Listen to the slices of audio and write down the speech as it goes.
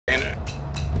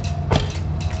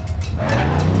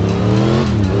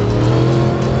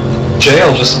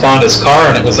jail just spawned his car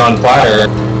and it was on fire.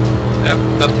 Yep,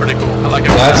 that's pretty cool. I like it.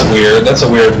 That's weird. That's a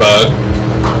weird bug.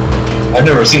 I've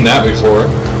never seen that before.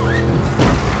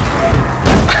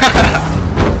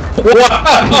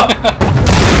 Wow!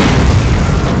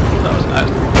 That was nice.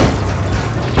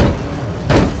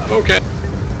 Okay.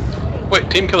 Wait,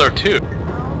 Team Killer 2.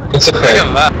 It's okay. Look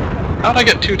at that. How'd I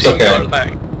get 2 Team Killer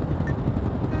thing?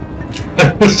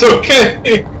 It's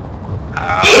okay.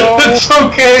 Ow. It's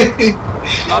okay.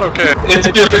 Not okay. It's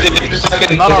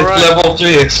fucking Not alright. level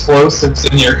 3 explosives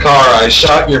in your car. I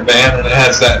shot your van and it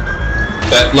has that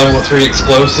level 3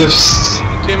 explosives.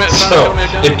 Teammate, So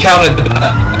it counted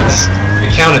that.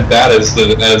 It counted that as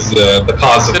the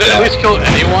cause of Did it death. at least kill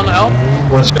anyone else?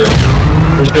 Where's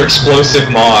your explosive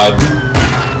mod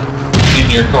in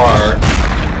your car?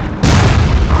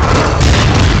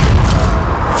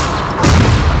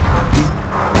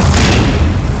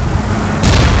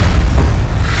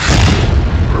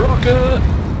 Rocket!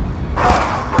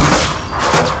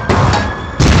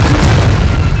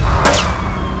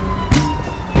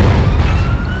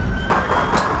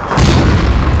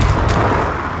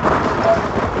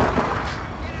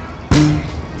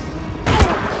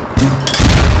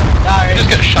 You just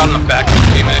get shot in the back of your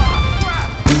teammate.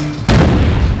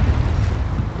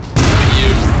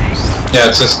 Yeah,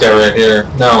 it's this guy right here.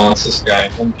 No, it's this guy.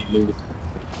 Empty loot.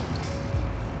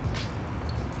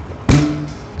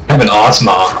 I have an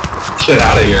Osmo. Get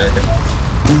out of here.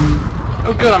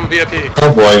 Oh good, I'm a VIP.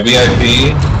 Oh boy,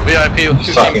 VIP? VIP with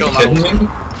 2 Team Fucking Kill kidding medals. me?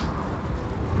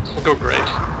 This will go great.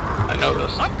 I know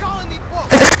this. I'm calling these wolves.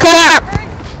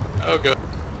 Oh good.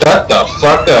 Shut the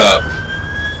fuck up.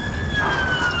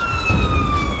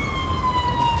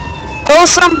 Go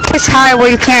someplace high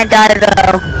where you can't die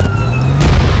though.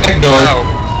 Ignored. No.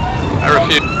 I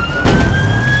refuse.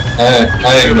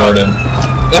 I ignored him.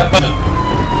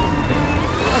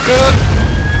 Oh good.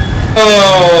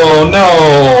 Oh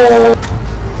no!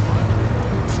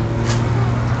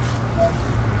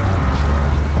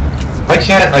 Why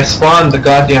can't I spawn the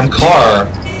goddamn car?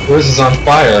 Yours is on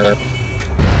fire.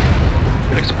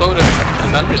 It exploded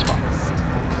and then respawned.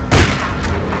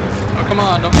 Oh come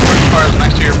on, don't put cars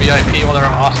next to your VIP while there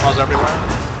are Osmos everywhere.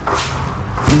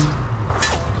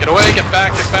 Get away, get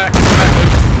back, get back, get back.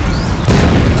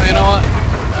 Oh, you know what?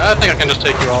 I think I can just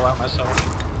take you all out myself.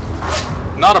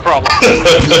 Not a problem. I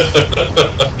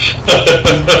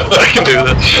can do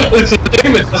this. It's a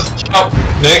shame it doesn't count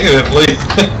negatively.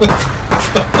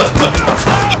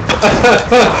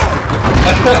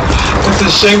 It's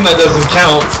a shame that doesn't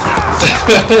count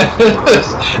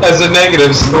as a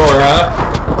negative score, huh?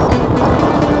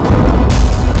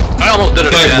 I almost did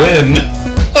it I again.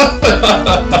 win.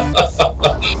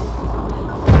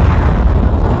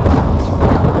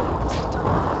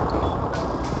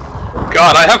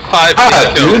 God, I have 5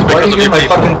 Ah, team kills dude, why because do of you you get my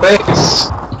people. fucking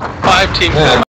face? 5 team Yeah. kills.